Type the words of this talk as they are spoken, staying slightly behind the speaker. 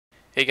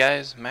Hey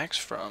guys, Max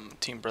from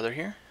Team Brother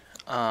here.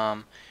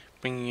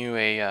 Bringing you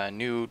a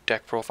new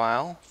deck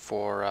profile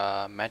for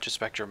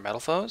Majespecter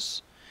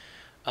Metalfoes.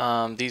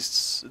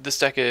 This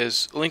deck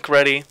is link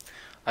ready.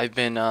 I've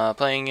been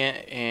playing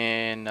it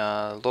in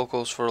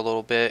locals for a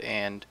little bit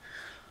and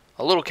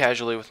a little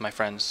casually with my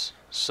friends.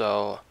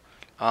 So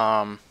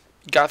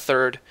got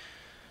third.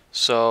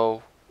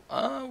 So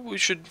we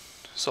should.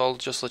 So I'll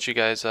just let you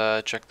guys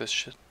check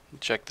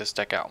this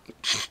deck out.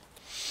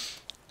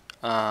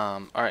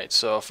 Alright,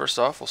 so first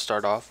off, we'll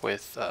start off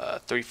with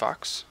 3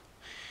 Fox.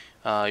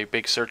 Your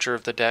big searcher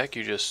of the deck,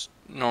 you just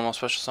normal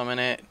special summon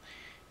it,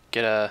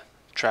 get a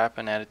trap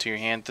and add it to your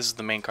hand. This is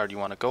the main card you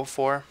want to go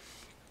for.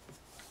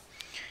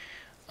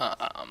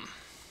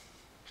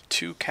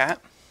 2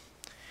 Cat.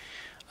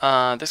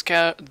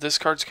 This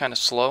card's kind of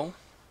slow,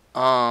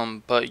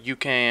 but you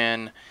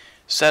can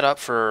set up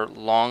for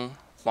long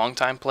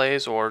time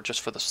plays or just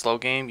for the slow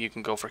game. You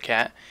can go for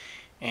Cat,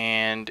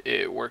 and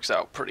it works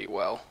out pretty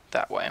well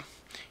that way.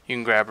 You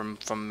can grab them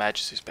from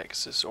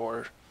Majespecter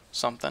or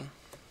something.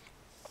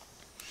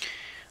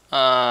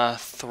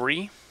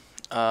 3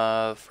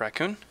 of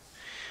Raccoon.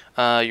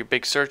 Your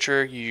big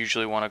searcher, you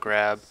usually want to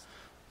grab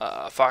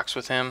Fox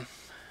with him,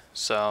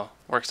 so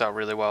works out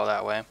really well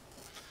that way.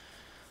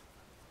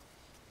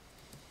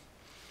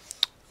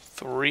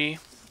 3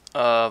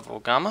 of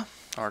Ogama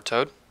or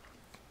Toad.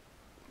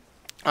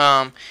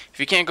 If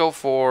you can't go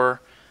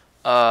for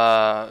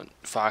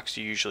Fox,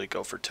 you usually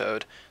go for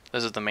Toad.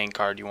 This is the main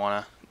card you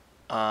want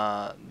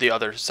to, the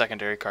other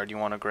secondary card you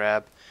want to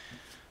grab.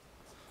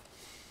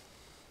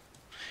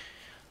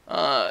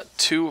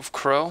 2 of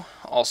Crow,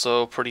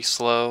 also pretty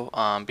slow,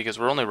 because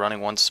we're only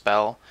running 1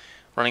 spell.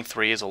 Running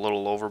 3 is a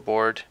little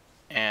overboard,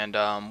 and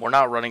we're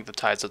not running the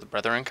Tides of the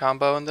Brethren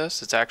combo in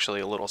this. It's actually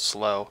a little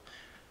slow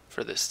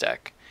for this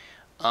deck.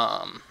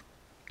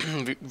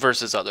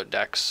 Versus other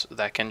decks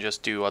that can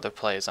just do other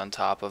plays on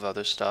top of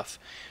other stuff.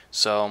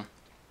 So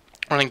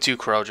running 2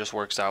 Crow just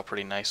works out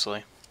pretty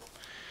nicely.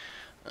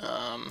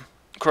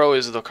 Crow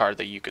is the card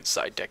that you could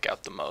side deck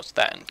out the most,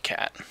 that and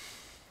Cat.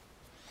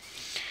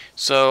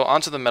 So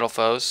onto the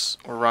Metalfoes,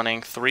 we're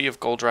running 3 of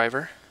Gold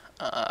Driver,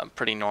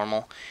 pretty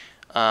normal.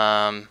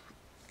 Nothing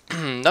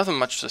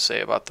much to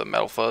say about the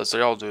Metalfoes, they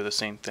all do the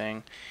same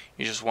thing.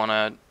 You just want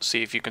to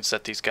see if you can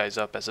set these guys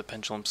up as a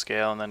pendulum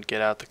scale and then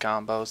get out the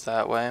combos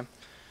that way.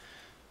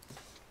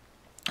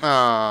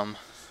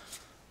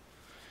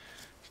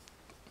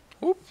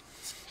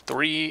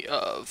 3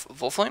 of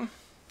Volflame.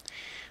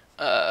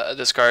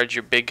 This card's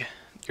your big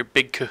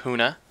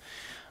kahuna.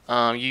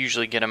 You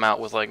usually get him out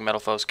with like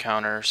Metalfoes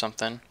counter or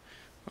something.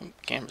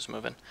 Camera's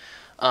moving.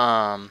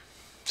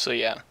 So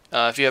yeah,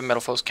 if you have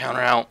Metalfoes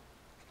counter out,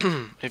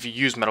 if you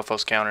use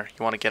Metalfoes counter,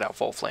 you want to get out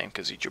Volflame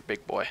because he's your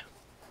big boy.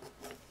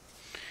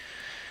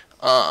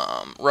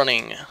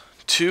 Running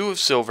 2 of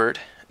Silvered.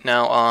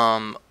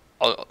 Now,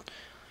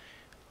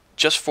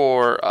 just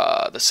for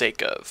the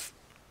sake of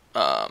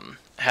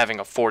having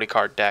a 40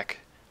 card deck,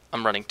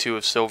 I'm running 2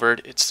 of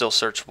Silvered. It's still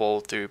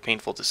searchable through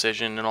Painful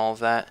Decision and all of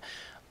that.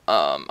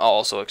 I'll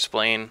also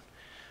explain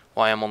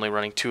why I'm only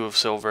running 2 of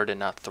Silvered and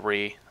not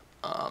 3.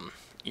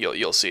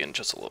 You'll see in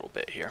just a little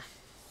bit here.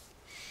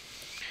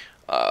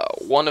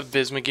 1 of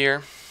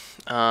Bismugear.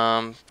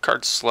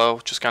 Card's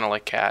slow, just kind of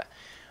like Cat,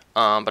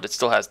 but it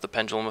still has the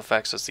pendulum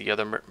effects as the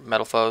other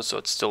Metalfoes, so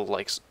it's still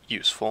like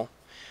useful.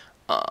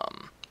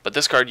 But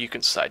this card you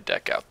can side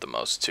deck out the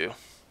most too.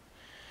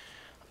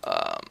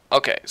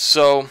 Okay,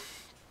 so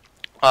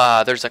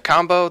there's a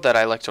combo that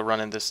I like to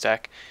run in this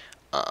deck.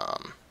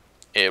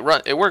 It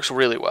works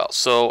really well.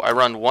 So I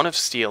run 1 of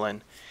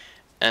Steelin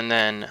and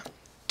then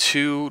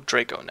 2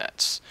 Draco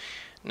Nets.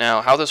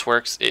 Now how this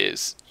works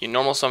is you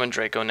normal summon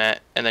Draco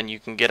Net and then you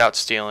can get out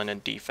Steelin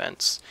and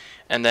defense.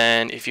 And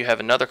then if you have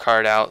another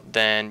card out,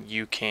 then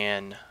you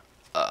can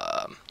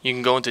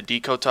go into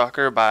Decode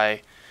Talker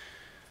by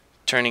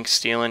turning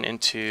Steelin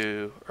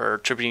into, or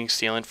attributing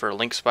Steelin for a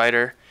Link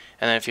Spider.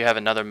 And then if you have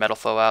another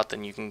Metalfoe out,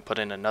 then you can put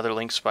in another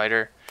Link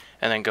Spider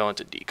and then go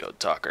into Decode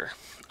Talker.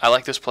 I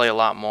like this play a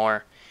lot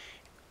more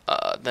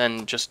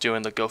than just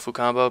doing the Gofu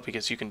combo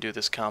because you can do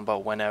this combo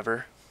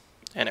whenever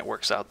and it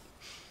works out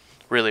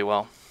really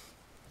well.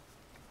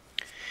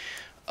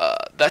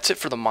 That's it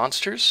for the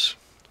monsters.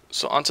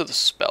 So onto the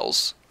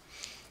spells.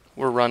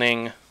 We're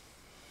running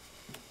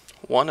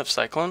 1 of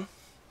Cyclone.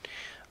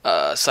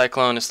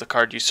 Cyclone is the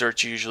card you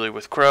search usually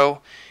with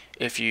Crow.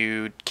 If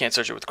you can't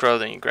search it with Crow,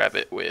 then you grab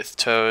it with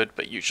Toad,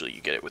 but usually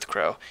you get it with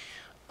Crow.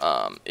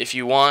 If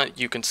you want,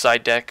 you can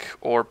side deck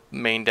or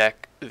main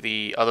deck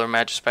the other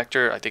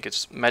Majespecter. I think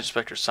it's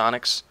Majespecter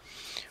Sonics.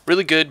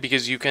 Really good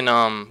because you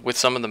can, with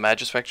some of the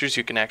Majespecters,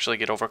 you can actually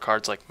get over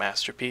cards like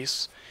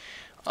Masterpiece.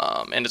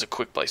 And it's a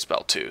quick play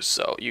spell too,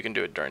 so you can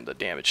do it during the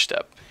damage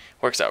step.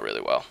 Works out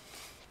really well.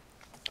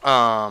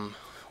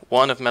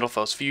 1 of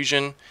Metalfoes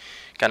Fusion,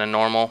 kind of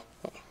normal.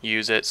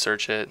 Use it,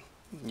 search it,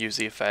 use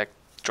the effect,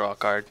 draw a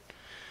card.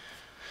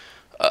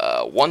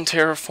 1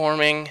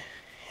 Terraforming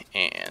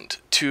and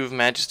 2 of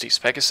Majesty's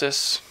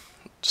Pegasus.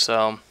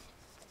 So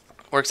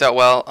Works out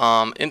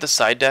well. In the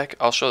side deck,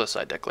 I'll show the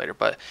side deck later,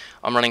 but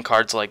I'm running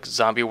cards like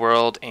Zombie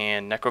World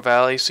and Necro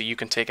Valley, so you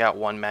can take out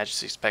one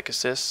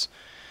Majespecter,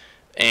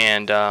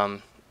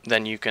 and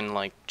then you can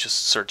like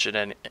just search it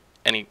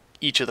and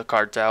each of the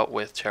cards out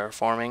with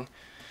terraforming.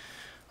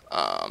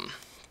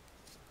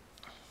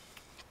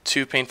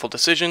 Two Painful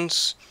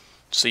Decisions,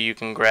 so you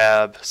can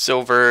grab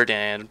Silvered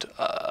and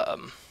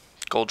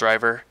Gold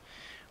Driver.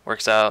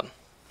 Works out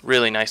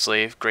really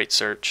nicely. Great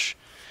search.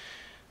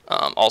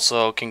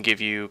 Also can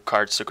give you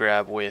cards to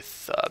grab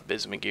with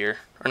Bismugear,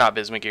 or not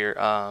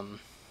Bismugear.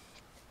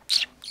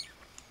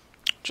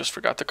 Just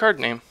forgot the card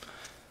name.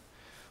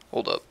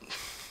 Hold up.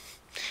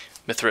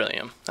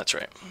 Mithrilium. That's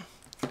right.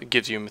 It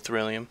gives you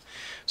Mithrilium.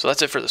 So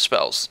that's it for the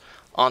spells.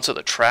 Onto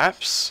the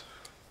traps.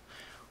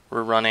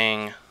 We're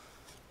running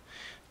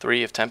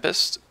 3 of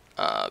Tempest.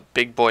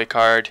 Big boy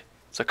card.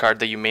 It's a card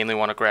that you mainly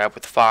want to grab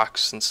with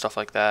Fox and stuff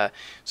like that,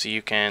 so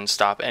you can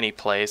stop any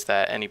plays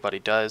that anybody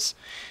does.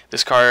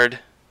 This card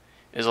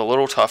is a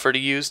little tougher to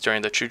use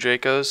during the True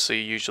Dracos, so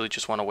you usually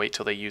just want to wait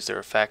till they use their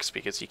effects,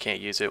 because you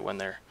can't use it when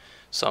they're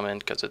summoned,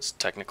 because it's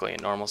technically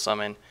a normal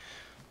summon.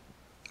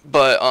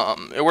 But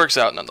it works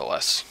out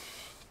nonetheless.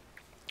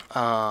 2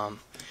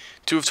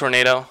 of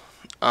Tornado.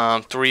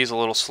 3 is a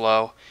little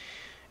slow,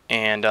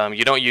 and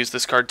you don't use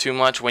this card too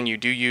much. When you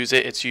do use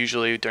it, it's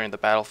usually during the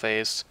battle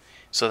phase,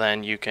 so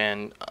then you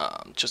can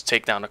just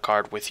take down a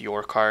card with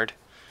your card.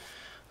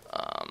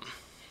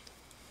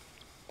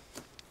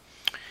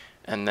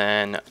 And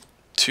then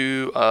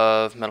 2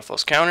 of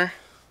Metalfoe's Counter.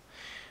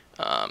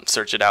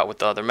 Search it out with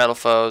the other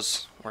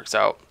Metalfoes. Works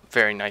out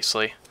very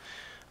nicely.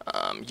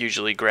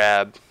 Usually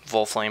grab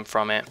Volflame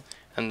from it.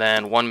 And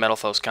then 1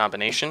 Metalfoe's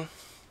Combination.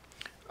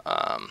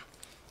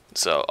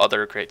 So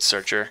other great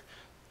searcher.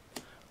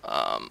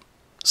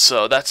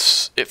 So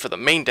that's it for the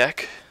main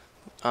deck.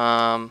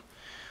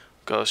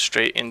 Go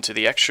straight into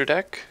the extra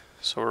deck.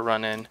 So we're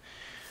running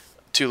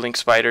 2 Link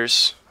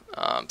Spiders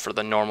for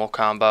the normal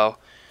combo,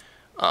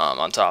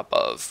 on top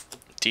of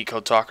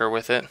Decode Talker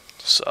with it,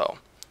 so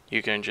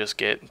you can just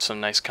get some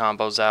nice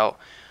combos out.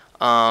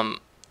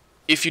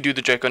 If you do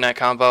the Draconet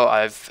combo,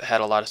 I've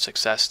had a lot of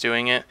success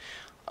doing it,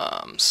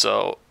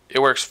 so it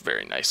works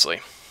very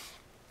nicely.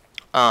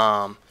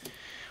 1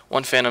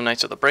 Phantom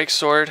Knights of the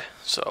Breaksword,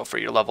 so for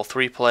your level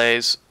 3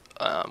 plays,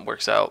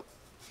 works out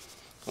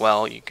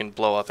well. You can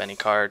blow up any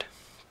card.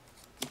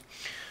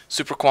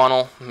 Super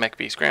Quantal, Mech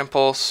Beast Grand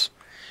Pulse,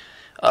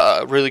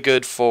 really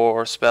good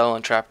for spell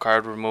and trap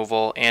card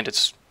removal, and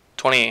it's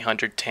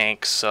 2800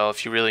 tanks, so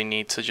if you really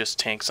need to just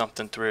tank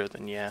something through,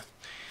 then yeah.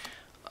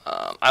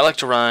 I like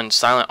to run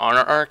Silent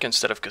Honor Arc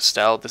instead of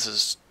Castell. This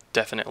is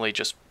definitely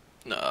just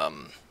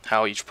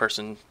how each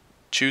person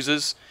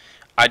chooses.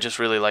 I just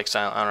really like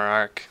Silent Honor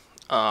Arc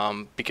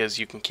because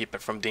you can keep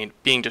it from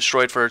being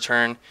destroyed for a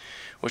turn,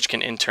 which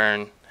can in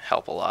turn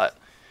help a lot.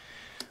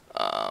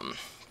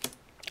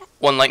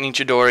 1 Lightning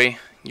Chidori.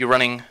 You're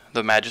running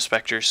the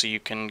Majespecter, so you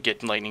can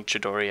get Lightning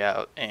Chidori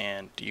out,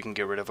 and you can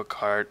get rid of a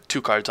card,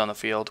 2 cards on the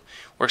field.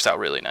 Works out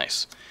really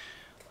nice.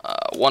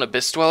 1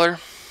 Abyss Dweller.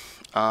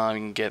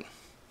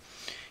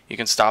 You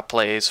can stop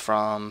plays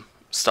from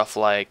stuff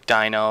like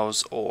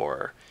Dinos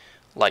or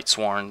Light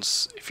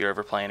Sworns if you're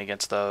ever playing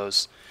against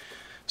those.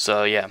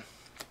 So yeah.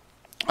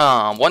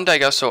 1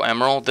 Daigusto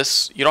Emerald.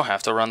 This, you don't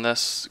have to run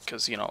this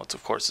because, you know,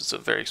 of course it's a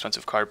very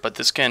expensive card, but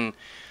this can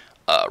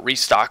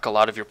restock a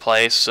lot of your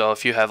plays. So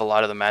if you have a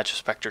lot of the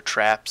Majespecter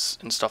traps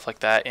and stuff like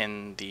that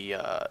in the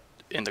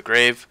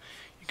grave,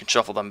 you can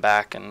shuffle them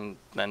back and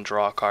then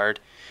draw a card,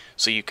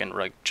 so you can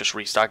just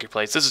restock your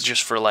plays. This is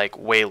just for like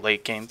way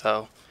late game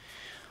though.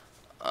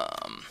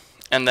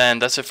 And then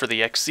that's it for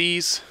the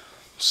XCs.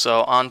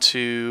 So on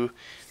to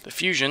the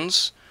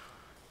fusions.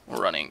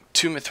 We're running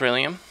 2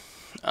 Mithrilium.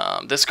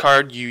 This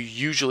card, you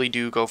usually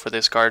do go for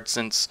this card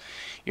since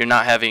you're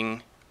not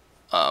having,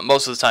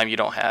 most of the time you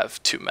don't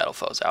have 2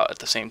 Metalfoes out at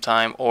the same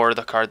time, or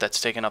the card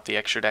that's taking up the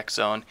extra deck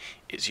zone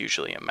is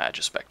usually a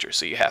Majespecter,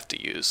 so you have to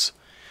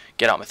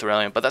get out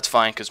Mithrilium, but that's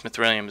fine because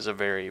Mithrilium is a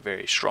very,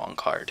 very strong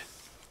card.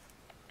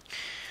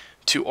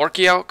 2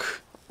 Orchiauk,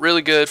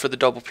 really good for the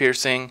double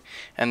piercing,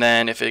 and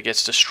then if it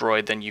gets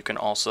destroyed, then you can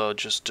also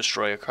just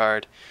destroy a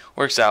card.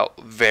 Works out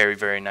very,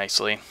 very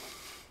nicely.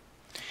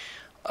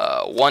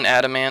 1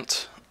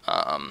 Adamant,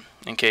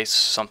 in case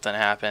something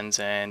happens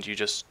and you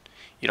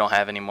don't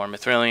have any more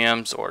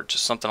Mithriliums, or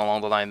just something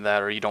along the line of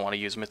that, or you don't want to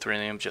use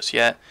Mithrilium just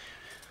yet.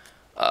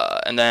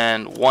 And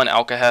then 1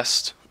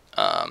 Alcahest,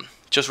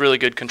 just really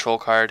good control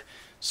card,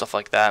 stuff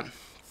like that.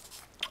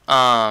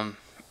 And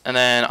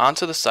then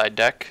onto the side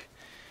deck.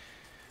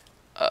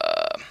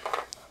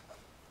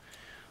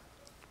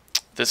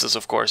 This is,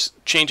 of course,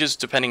 changes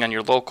depending on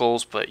your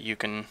locals, but you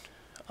can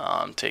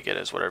take it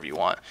as whatever you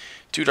want.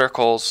 2 Dark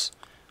Holes,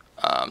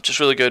 just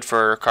really good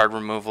for card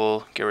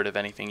removal, get rid of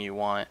anything you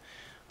want.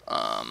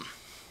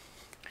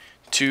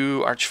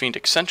 2 Archfiend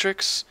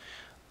Eccentrics,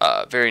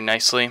 very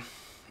nicely.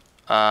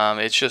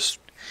 It's just,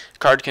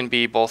 card can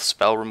be both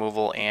spell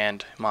removal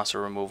and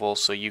monster removal,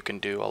 so you can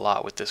do a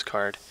lot with this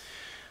card.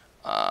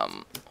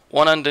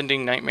 1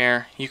 Unending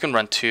Nightmare, you can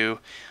run 2.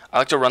 I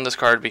like to run this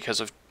card because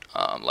of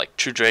like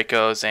True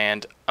Dracos,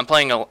 and I'm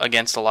playing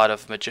against a lot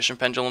of Magician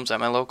Pendulums at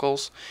my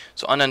locals,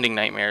 so Unending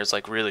Nightmare is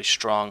like really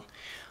strong.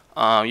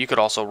 You could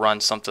also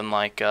run something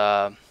like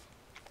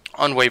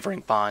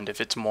Unwavering Bond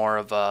if it's more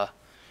of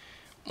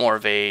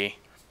a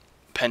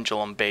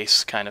pendulum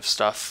base kind of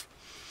stuff.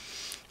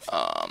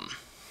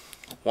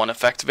 One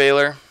Effect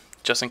Veiler,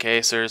 just in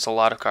case there's a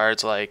lot of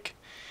cards like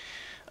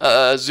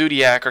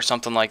Zodiac or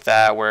something like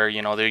that where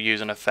they're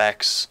using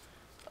effects.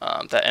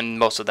 And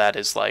most of that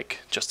is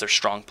like just their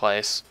strong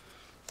place.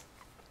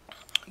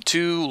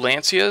 2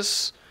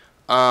 Lancias.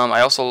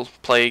 I also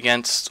play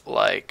against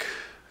like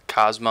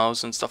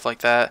Cosmos and stuff like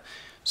that,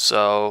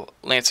 so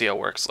Lancia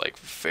works like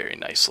very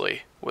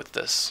nicely with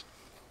this.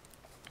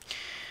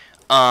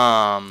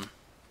 1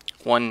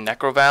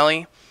 Necro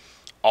Valley,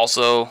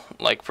 also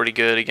like pretty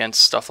good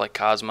against stuff like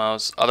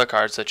Cosmos. Other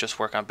cards that just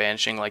work on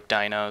banishing like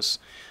Dinos.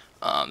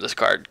 This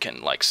card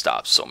can like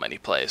stop so many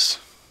plays.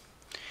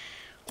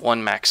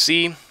 1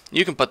 Maxi.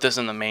 You can put this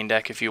in the main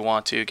deck if you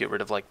want to, get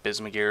rid of like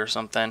Bismugear or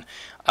something.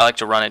 I like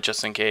to run it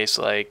just in case,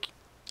 like,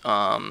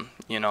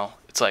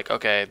 it's like,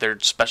 okay, their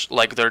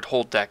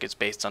whole deck is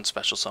based on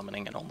special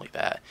summoning and only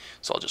that.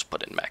 So I'll just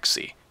put in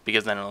Maxi,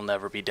 because then it'll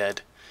never be dead.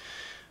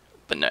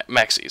 But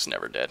Maxi is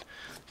never dead.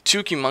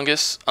 2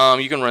 Humongous.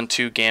 You can run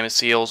 2 Gamma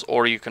Seals,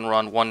 or you can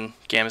run 1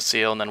 Gamma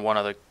Seal and then 1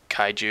 other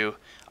Kaiju.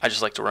 I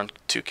just like to run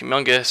 2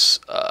 Humongous.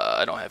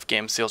 I don't have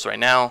Gamma Seals right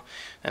now,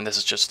 and this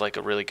is just like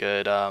a really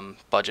good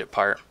budget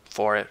part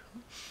for it.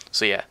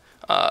 So yeah,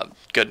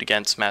 good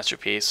against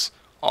Masterpiece,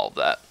 all of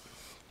that.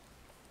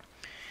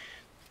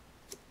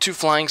 2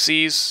 Flying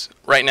Seas.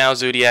 Right now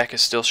Zodiac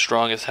is still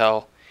strong as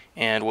hell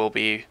and will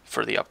be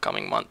for the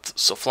upcoming month.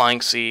 So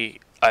Flying Sea,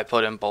 I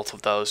put in both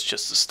of those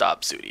just to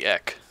stop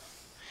Zodiac.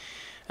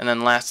 And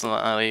then last but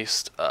not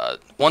least,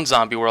 1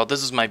 Zombie World.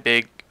 This is my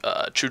big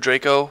True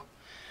Draco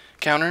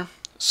counter.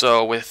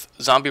 So with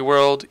Zombie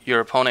World, your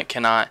opponent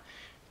cannot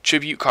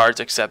tribute cards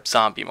except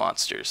zombie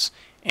monsters,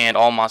 and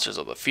all monsters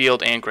of the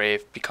field and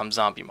grave become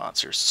zombie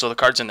monsters. So the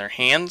cards in their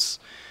hands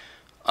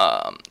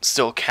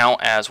still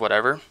count as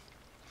whatever.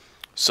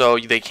 So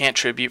they can't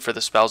tribute for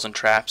the spells and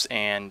traps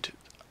and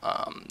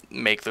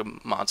make the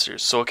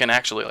monsters. So it can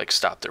actually like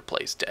stop their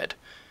plays dead.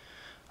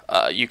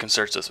 You can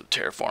search this with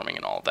terraforming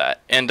and all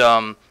that. And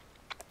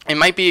it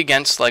might be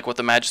against like what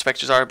the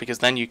Majespecters are, because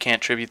then you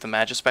can't tribute the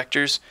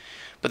Majespecters.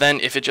 But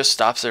then if it just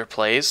stops their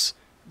plays,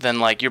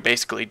 then like you're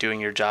basically doing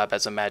your job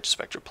as a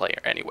Majespecter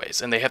player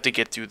anyways, and they have to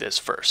get through this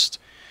first.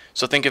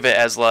 So think of it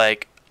as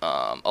like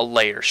a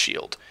layer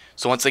shield.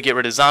 So once they get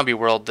rid of Zombie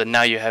World, then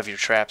now you have your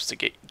traps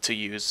to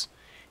use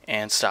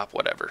and stop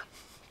whatever.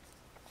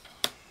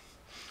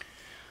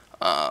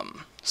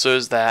 So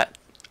there's that.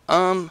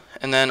 And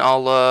then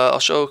I'll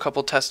show a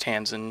couple test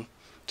hands in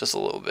just a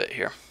little bit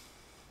here.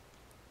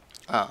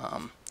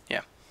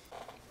 Yeah.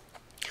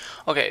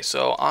 Okay,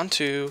 so on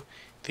to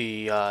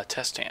the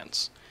test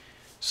hands.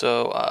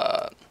 So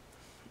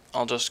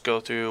I'll just go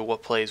through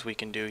what plays we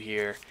can do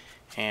here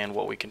and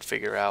what we can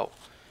figure out.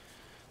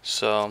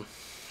 So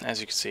as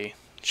you can see,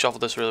 shuffle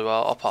this really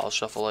well. I'll pile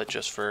shuffle it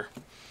just for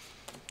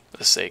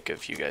the sake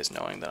of you guys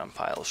knowing that I'm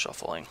pile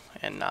shuffling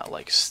and not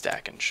like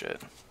stacking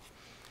shit.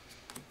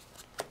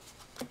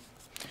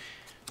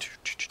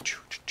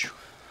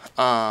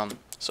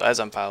 So as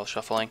I'm pile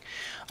shuffling,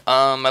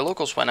 my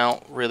locals went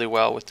out really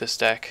well with this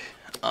deck.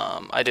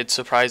 I did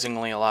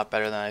surprisingly a lot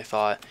better than I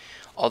thought.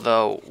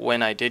 Although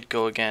when I did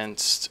go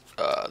against,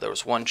 there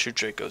was 1 True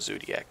Draco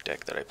Zodiac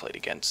deck that I played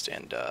against,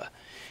 and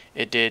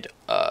it did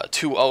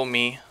 2-0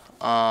 me.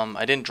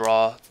 I didn't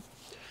draw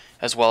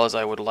as well as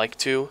I would like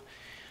to.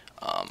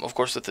 Of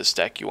course, with this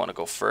deck, you want to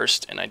go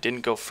first, and I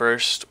didn't go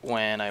first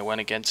when I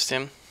went against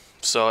him.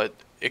 So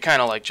it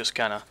kind of like just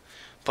kind of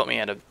put me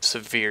at a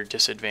severe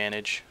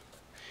disadvantage.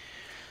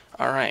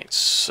 Alright,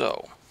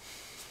 so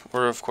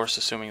we're of course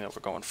assuming that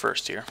we're going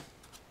first here.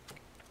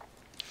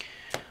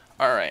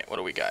 Alright, what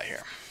do we got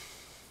here?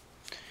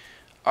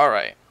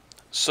 Alright,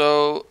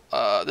 so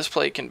this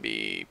play can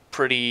be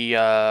pretty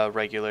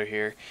regular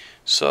here.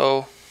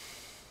 So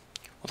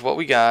with what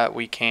we got,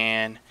 we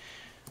can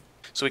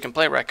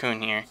play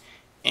Raccoon here,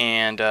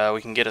 and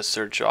we can get a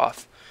search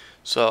off.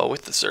 So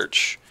with the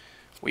search,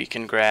 we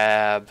can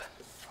grab,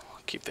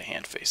 keep the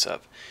hand face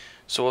up.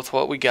 So with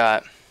what we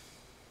got,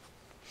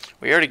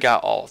 we already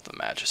got all of the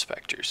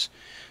Majespecters.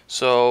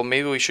 So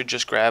maybe we should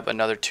just grab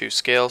another 2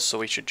 scales, so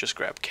we should just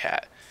grab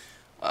Cat.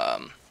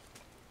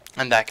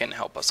 And that can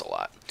help us a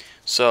lot.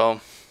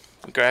 So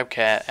we grab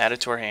Cat, add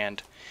it to our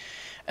hand,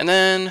 and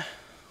then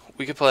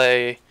we could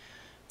play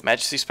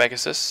Majesty's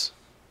Pegasus,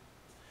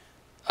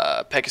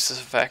 Pegasus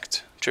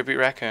Effect, Tribute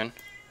Raccoon,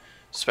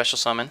 Special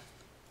Summon,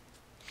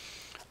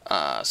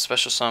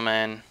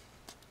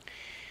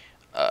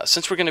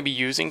 since we're going to be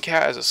using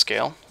Cat as a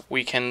scale,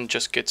 we can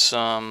just get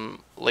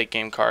some late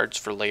game cards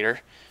for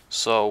later.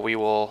 So we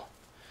will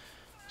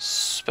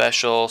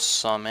Special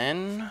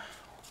Summon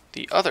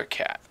the other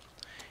Cat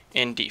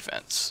in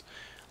defense.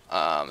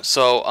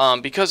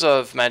 Because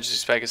of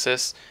Majesty's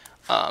Pegasus,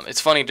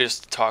 It's funny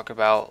just to talk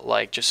about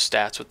like just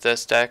stats with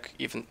this deck,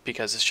 even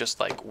because it's just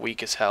like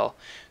weak as hell.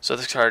 So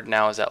this card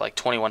now is at like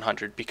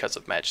 2100 because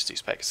of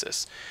Majesty's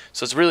Pegasus.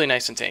 So it's really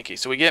nice and tanky.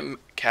 So we get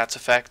Cat's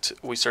effect,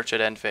 we search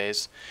at end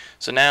phase.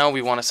 So now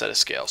we want to set a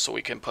scale. So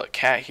we can put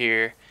Cat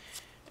here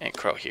and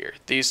Crow here.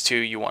 These two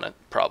you want to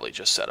probably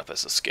just set up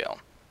as a scale.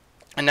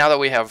 And now that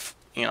we have,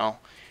 you know,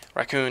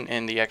 Raccoon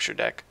in the extra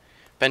deck,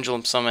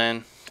 Pendulum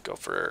Summon, go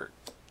for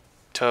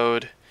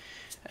Toad,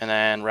 and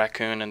then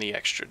Raccoon in the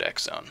extra deck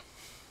zone.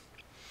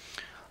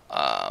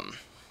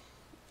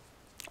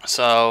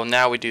 So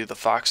now we do the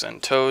Fox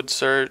and Toad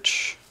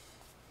search.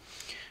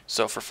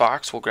 So for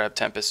Fox, we'll grab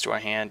Tempest to our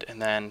hand, and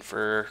then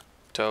for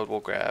Toad,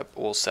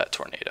 we'll set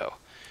Tornado.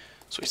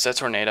 So we set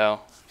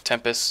Tornado,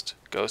 Tempest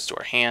goes to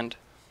our hand.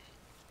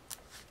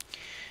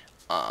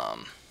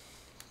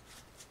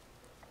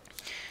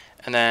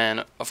 And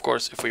then, of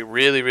course, if we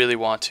really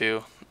want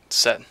to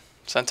set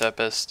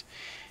Tempest,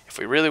 if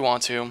we really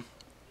want to,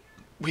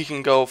 we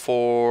can go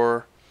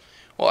for,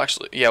 well,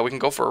 actually, yeah, we can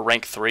go for a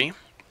rank 3.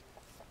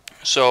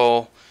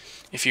 So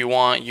if you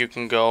want, you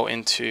can go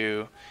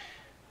into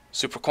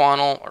Super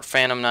Quantal or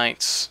Phantom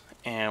Knights,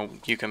 and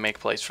you can make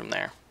plays from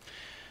there.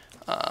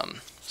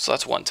 So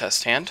that's one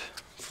test hand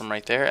from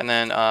right there. And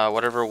then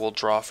whatever we'll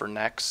draw for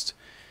next,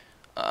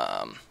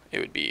 it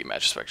would be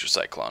Majespecter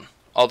Cyclone.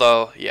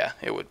 Although, yeah,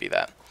 it would be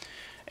that.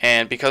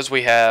 And because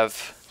we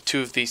have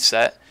 2 of these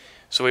set,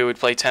 so we would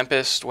play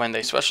Tempest when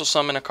they special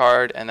summon a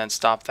card, and then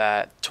stop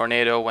that.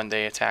 Tornado when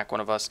they attack one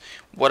of us.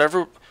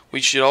 Whatever,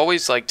 we should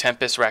always like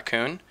Tempest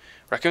Raccoon.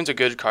 Raccoon's a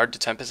good card to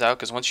Tempest out,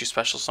 because once you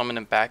special summon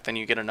him back, then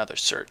you get another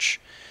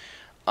search.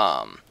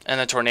 And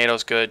then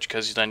Tornado's good,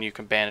 because then you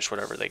can banish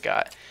whatever they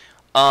got.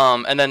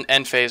 And then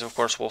end phase, of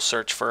course, we'll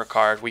search for a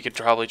card. We could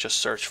probably just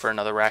search for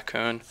another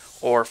Raccoon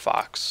or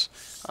Fox.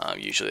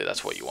 Usually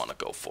that's what you want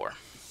to go for.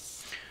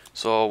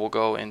 So we'll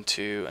go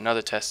into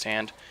another test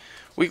hand.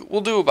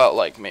 We'll do about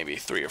like maybe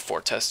 3 or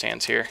 4 test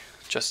hands here,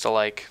 just to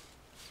like,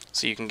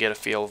 so you can get a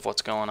feel of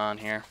what's going on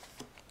here.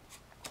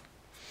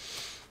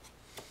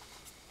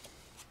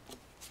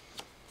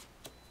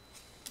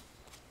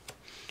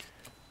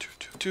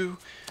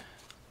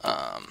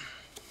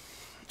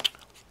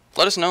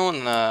 Let us know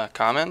in the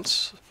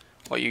comments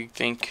what you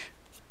think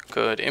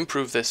could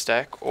improve this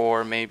deck,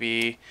 or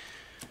maybe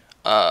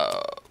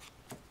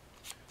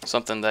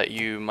something that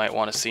you might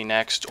want to see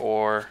next,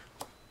 or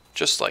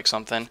just like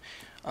something.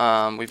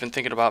 We've been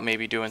thinking about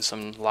maybe doing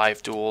some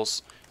live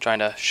duels, trying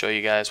to show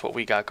you guys what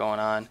we got going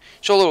on,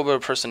 show a little bit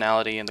of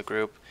personality in the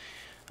group,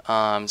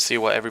 see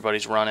what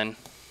everybody's running.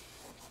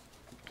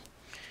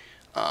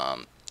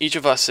 Each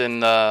of us in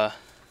the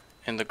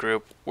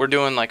group, we're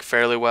doing like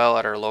fairly well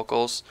at our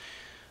locals.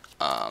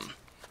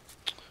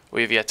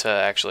 We've yet to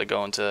actually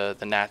go into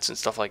the Nats and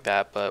stuff like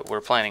that, but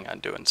we're planning on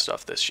doing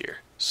stuff this year,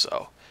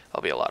 so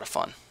that'll be a lot of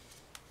fun.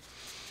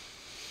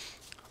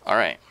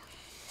 Alright,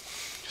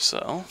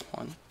 so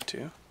 1,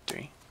 2,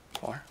 3,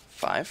 4,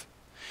 5.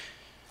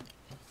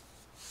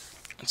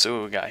 Let's see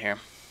what we got here.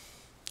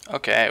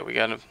 Okay, we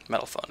got a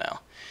Metalfoe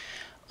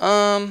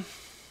now.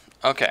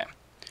 Okay,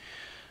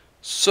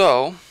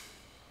 so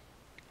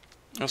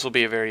this will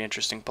be a very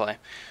interesting play.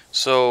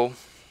 So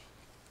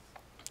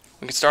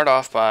we can start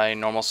off by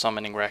normal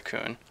summoning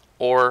Raccoon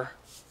or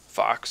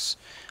Fox.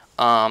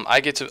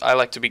 I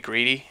like to be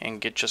greedy and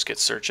just get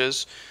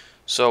searches.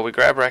 So we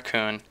grab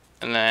Raccoon,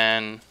 and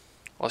then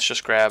let's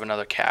just grab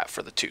another Cat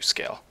for the 2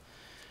 scale.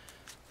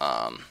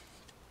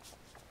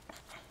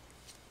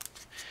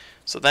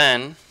 So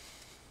then,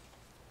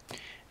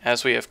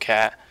 as we have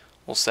Cat,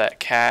 we'll set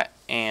Cat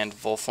and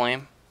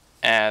Volflame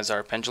as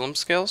our pendulum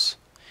skills.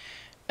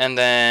 And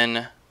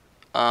then,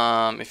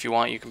 if you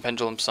want, you can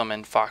pendulum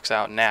summon Fox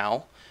out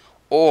now,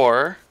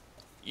 or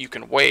you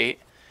can wait,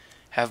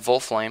 have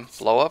Volflame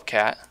blow up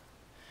Cat,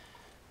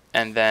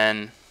 and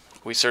then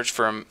we search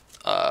for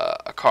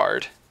a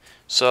card.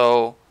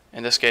 So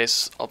in this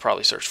case, I'll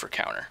probably search for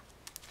counter,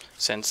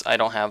 since I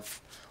don't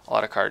have a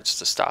lot of cards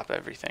to stop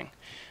everything.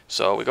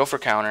 So we go for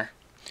counter.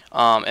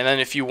 And then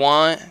if you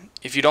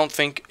don't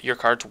think your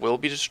cards will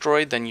be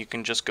destroyed, then you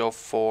can just go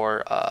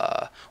for,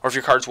 or if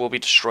your cards will be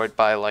destroyed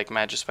by like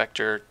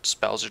Majespecter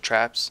spells or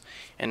traps,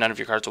 and none of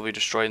your cards will be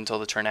destroyed until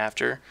the turn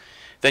after,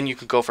 then you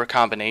can go for a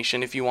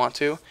combination if you want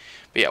to.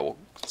 But yeah, we'll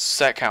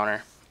set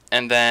counter,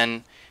 and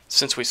then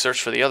since we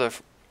search for the other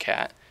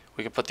Cat,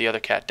 we can put the other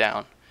Cat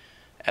down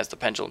as the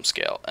pendulum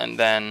scale, and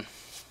then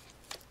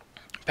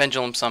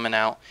pendulum summon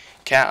out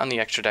Cat on the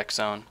extra deck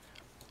zone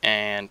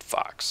and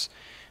Fox.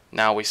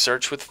 Now we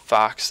search with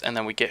Fox, and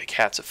then we get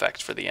Cat's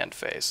effect for the end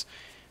phase.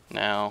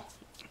 Now,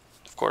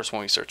 of course,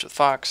 when we search with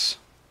Fox,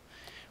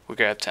 we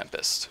grab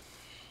Tempest.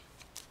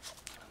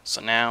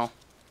 So now,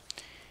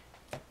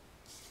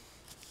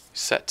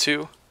 set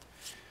 2,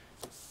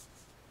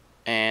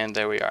 and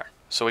there we are.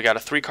 So we got a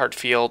 3-card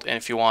field, and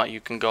if you want,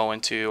 you can go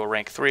into a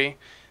rank 3.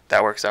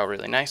 That works out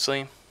really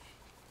nicely.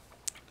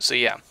 So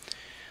yeah,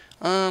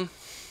 and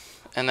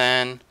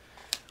then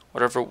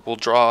whatever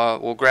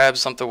we'll grab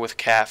something with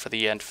Cat for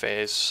the end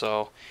phase.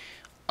 So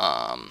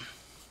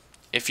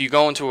if you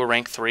go into a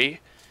rank 3,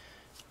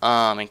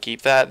 and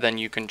keep that, then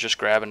you can just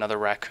grab another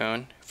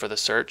raccoon for the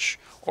search,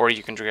 or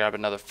you can grab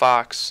another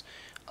fox.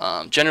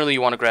 Generally,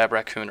 you want to grab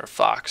raccoon or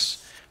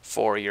fox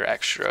for your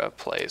extra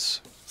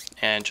plays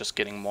and just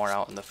getting more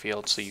out in the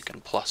field so you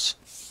can plus.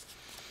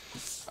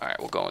 Alright,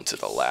 we'll go into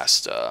the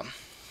last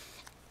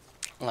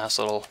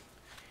little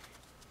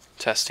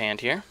test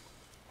hand here.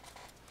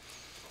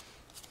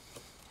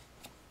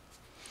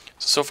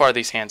 So far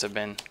these hands have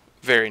been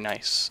very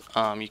nice.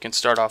 You can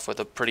start off with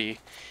a pretty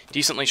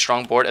decently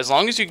strong board as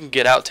long as you can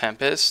get out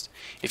Tempest.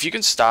 If you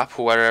can stop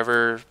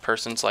whoever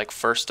person's like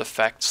first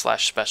effect /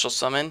 special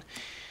summon,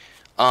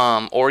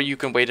 or you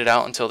can wait it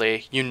out until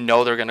they're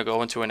going to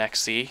go into an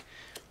XC.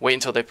 Wait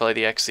until they play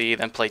the XC,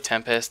 then play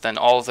Tempest, then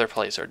all of their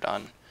plays are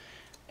done.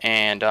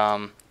 And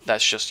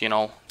that's just,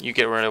 you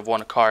get rid of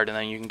one card and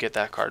then you can get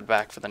that card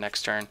back for the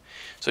next turn.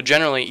 So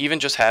generally, even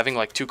just having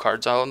like 2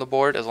 cards out on the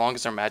board, as long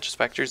as they're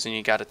Majespecters and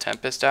you got a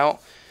Tempest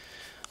out,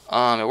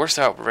 it works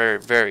out very,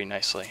 very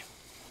nicely.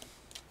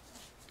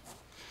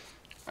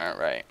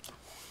 Alright.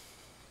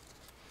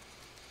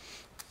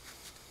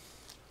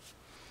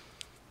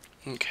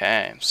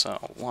 Okay,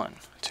 so 1,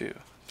 2,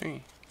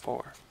 3,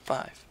 4,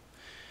 5.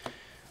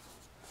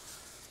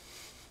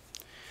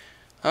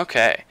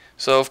 Okay,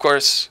 so of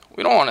course,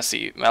 we don't want to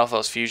see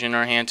Metalfoe's Fusion in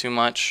our hand too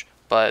much,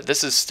 but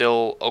this is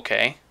still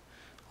okay.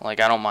 Like,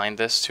 I don't mind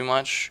this too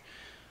much.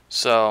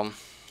 So,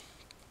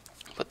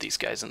 put these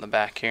guys in the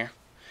back here.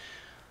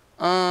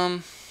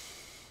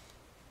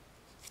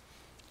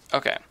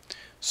 Okay,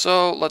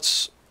 so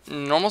let's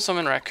normal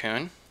summon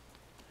Raccoon,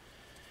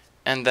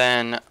 and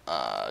then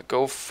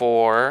go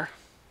for,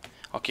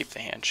 I'll keep the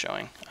hand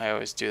showing. I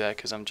always do that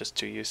because I'm just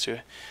too used to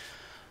it.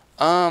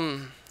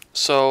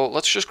 So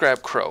let's just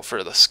grab Crow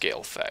for the scale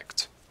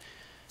effect.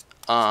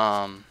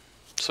 So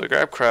we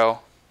grab Crow,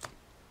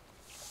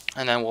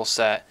 and then we'll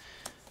set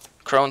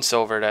Crow and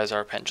Silvered as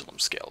our pendulum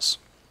scales.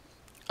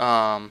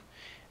 And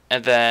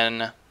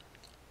then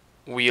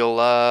we'll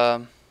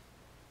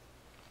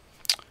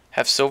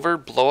have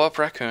Silvered blow up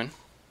Raccoon.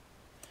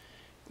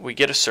 We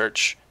get a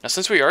search. Now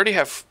since we already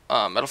have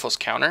Metalfoe's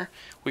counter,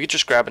 we could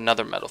just grab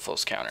another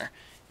Metalfoe's counter.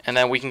 And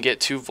then we can get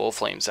 2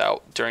 Volflames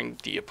out during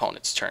the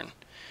opponent's turn.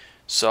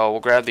 So we'll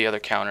grab the other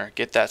counter,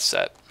 get that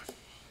set.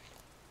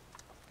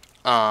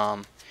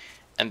 And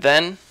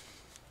then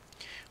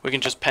we can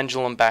just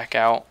pendulum back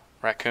out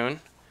Raccoon.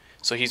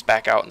 So he's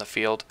back out in the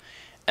field.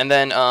 And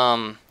then,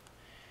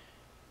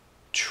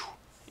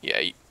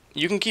 yeah,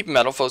 you can keep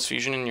Metalfoe's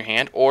Fusion in your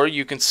hand, or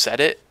you can set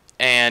it,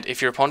 and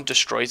if your opponent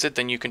destroys it,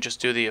 then you can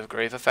just do the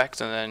Grave effect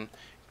and then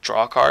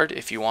draw a card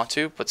if you want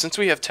to. But since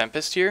we have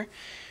Tempest here,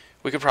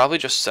 we could probably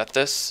just set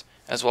this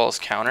as well as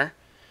counter.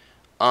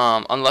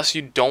 Unless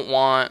you don't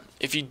want,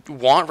 if you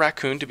want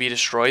Raccoon to be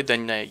destroyed,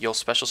 then you'll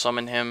special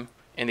summon him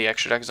in the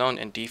extra deck zone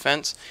in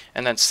defense,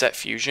 and then set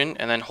Fusion,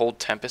 and then hold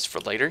Tempest for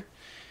later.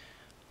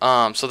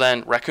 So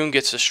then Raccoon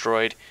gets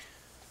destroyed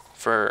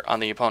on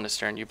the opponent's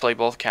turn. You play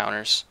both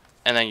counters,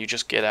 and then you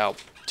just get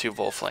out 2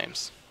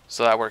 Volflames.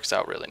 So that works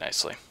out really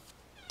nicely.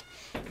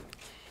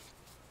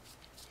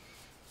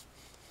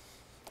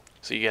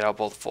 So you get out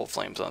both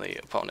Volflames on the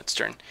opponent's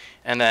turn,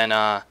 and then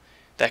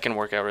that can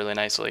work out really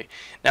nicely.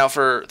 Now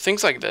for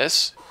things like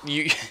this,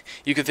 you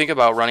could think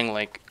about running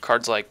like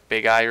cards like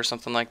Big Eye or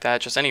something like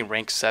that, just any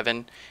rank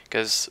 7,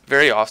 because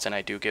very often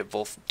I do get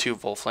 2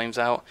 Volflames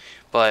out,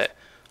 but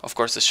of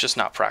course it's just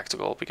not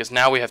practical because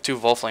now we have 2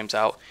 Volflames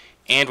out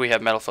and we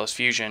have Metalfoe's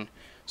Fusion,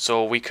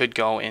 so we could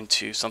go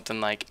into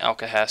something like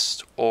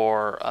Alcahest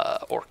or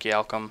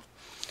Orichalcum,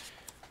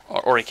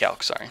 or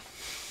Orichalc, sorry.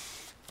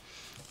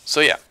 So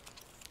yeah,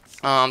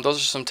 those are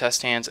some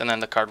test hands, and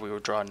then the card we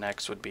would draw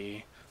next would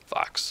be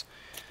Fox.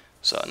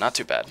 So not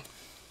too bad.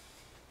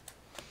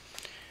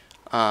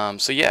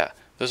 So yeah,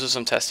 those are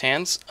some test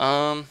hands.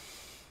 Let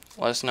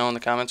us know in the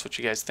comments what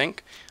you guys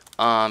think.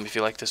 If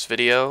you like this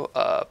video,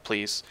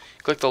 please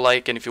click the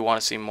like, and if you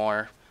want to see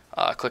more,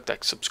 click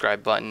that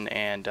subscribe button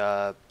and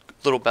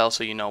little bell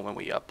so you know when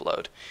we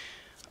upload.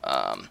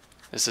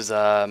 This is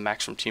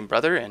Max from Team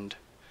Brother, and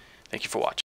thank you for watching.